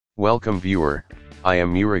Welcome viewer, I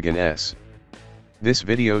am Murugan S. This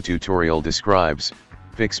video tutorial describes,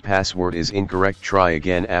 fix password is incorrect, try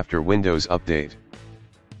again after Windows update.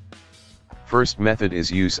 First method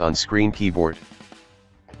is use on screen keyboard.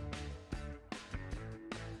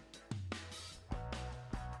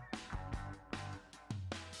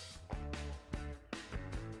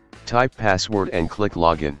 Type password and click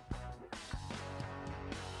login.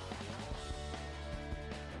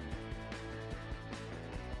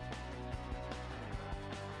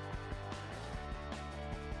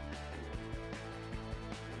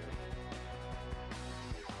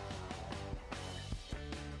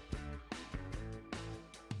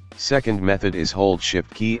 Second method is hold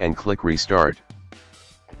Shift key and click restart.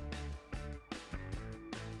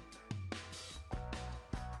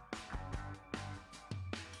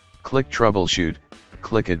 Click troubleshoot,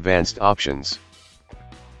 click advanced options.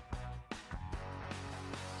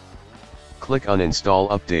 Click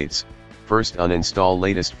uninstall updates, first uninstall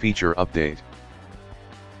latest feature update.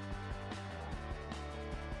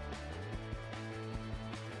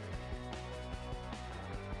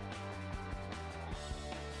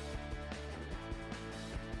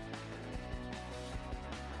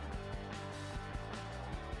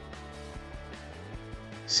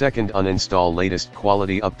 Second, uninstall latest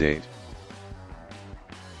quality update.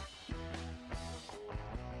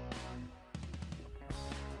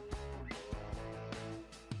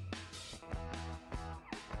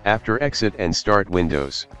 After exit and start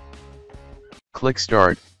Windows. Click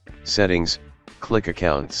Start, Settings, click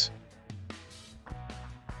Accounts.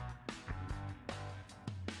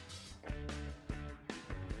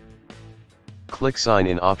 Click Sign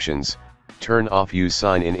in options. Turn off Use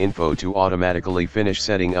Sign in info to automatically finish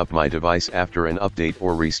setting up my device after an update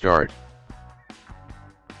or restart.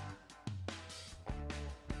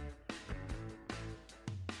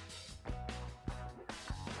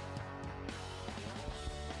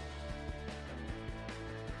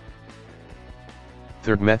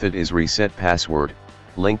 Third method is reset password,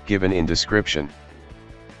 link given in description.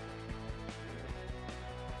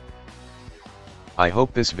 I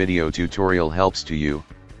hope this video tutorial helps to you.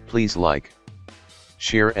 Please like,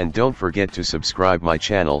 share and don't forget to subscribe my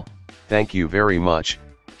channel. Thank you very much.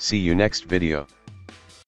 See you next video.